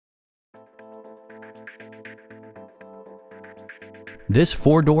This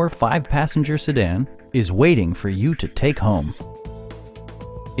four-door, five-passenger sedan is waiting for you to take home.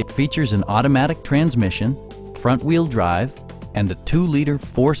 It features an automatic transmission, front-wheel drive, and a 2-liter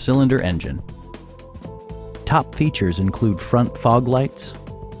four-cylinder engine. Top features include front fog lights,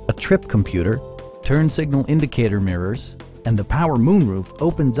 a trip computer, turn signal indicator mirrors, and the power moonroof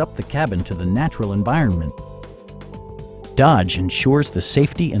opens up the cabin to the natural environment. Dodge ensures the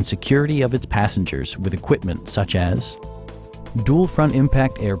safety and security of its passengers with equipment such as dual front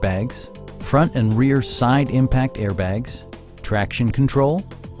impact airbags, front and rear side impact airbags, traction control,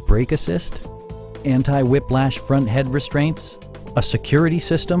 brake assist, anti-whiplash front head restraints, a security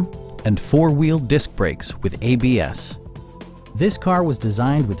system, and four-wheel disc brakes with ABS. This car was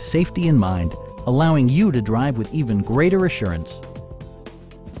designed with safety in mind, allowing you to drive with even greater assurance.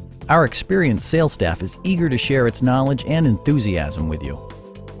 Our experienced sales staff is eager to share its knowledge and enthusiasm with you.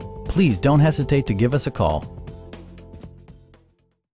 Please don't hesitate to give us a call.